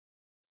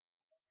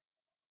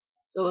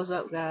So what's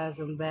up, guys?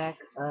 I'm back.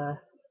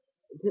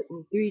 It took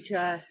me 3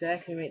 tries to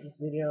actually make this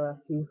video. I was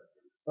too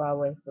far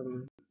away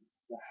from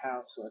the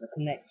house or the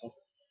connection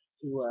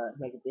to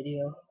make a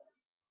video.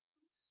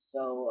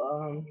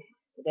 So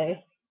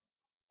today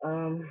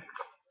um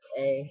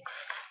a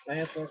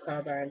m4a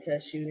carbine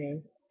test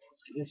shooting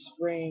this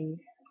spring.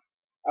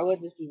 I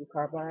would just do the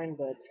carbine,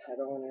 but I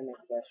don't want to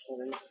make that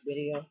short in this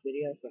video.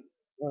 So I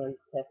want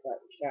to test out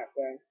the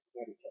shotgun. I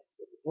already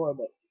tested it before,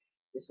 but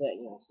just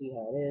letting y'all see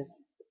how it is,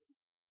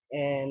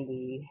 and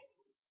the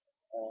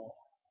uh,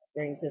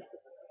 spring pistol.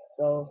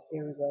 So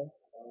here we go.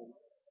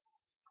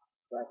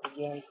 Like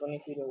again,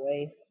 20 feet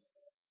away.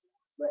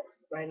 But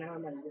right now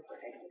I'm at a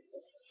different angle.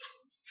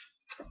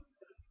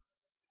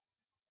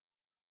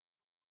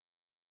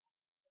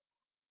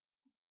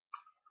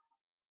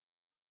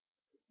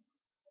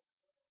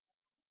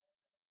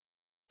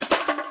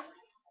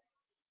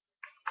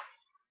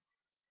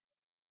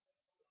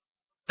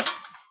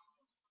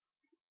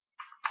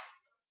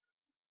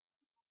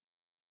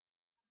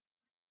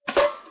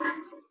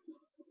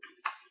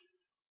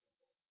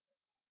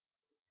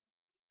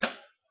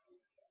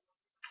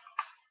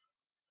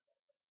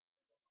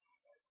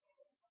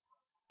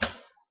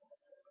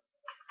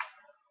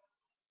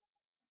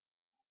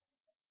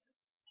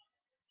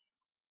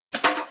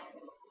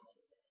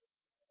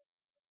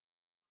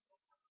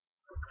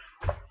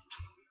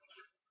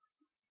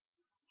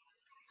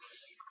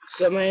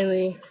 So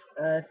mainly,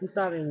 if you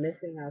saw me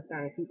missing, I was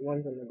trying to keep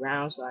ones on the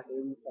ground so I can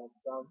use some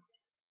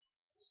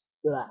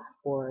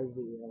for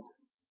the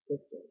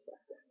pistol.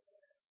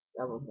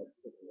 That one was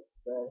pistol.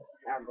 So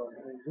I'll go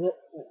ahead and do it.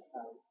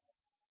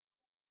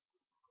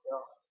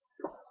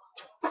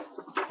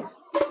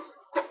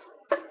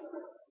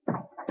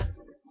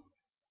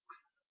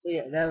 So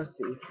yeah, that was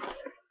the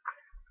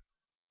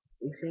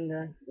machine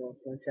gun. So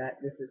one shot.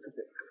 This is the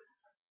pistol.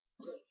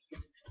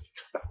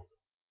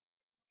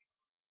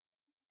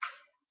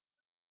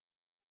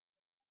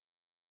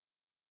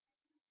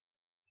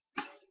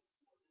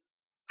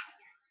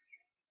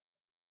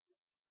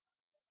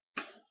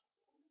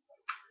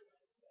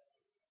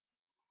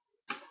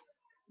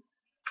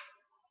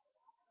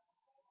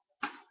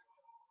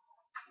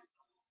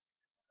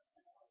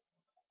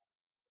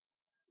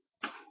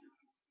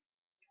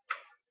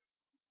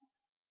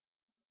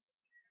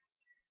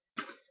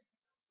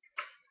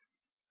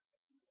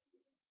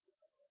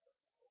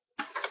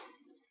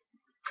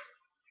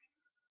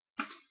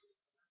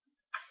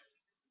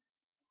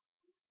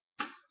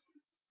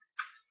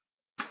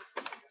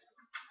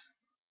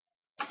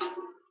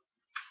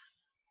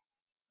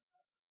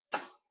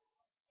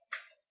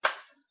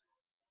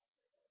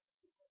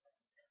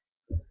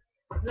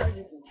 So as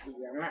you can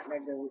see, I'm not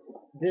that good with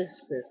this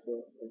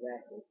pistol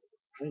exactly.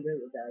 I'm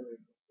good with the other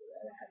pistol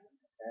that I have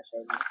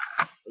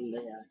in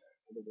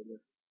the video.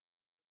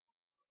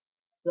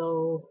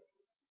 So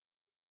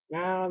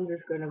now I'm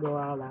just gonna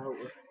go all out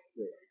with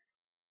this.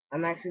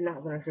 I'm actually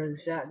not gonna show the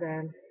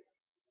shotgun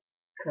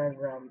because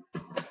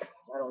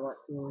I don't want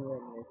to,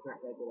 and it's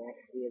not that good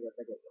actually if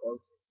I get close.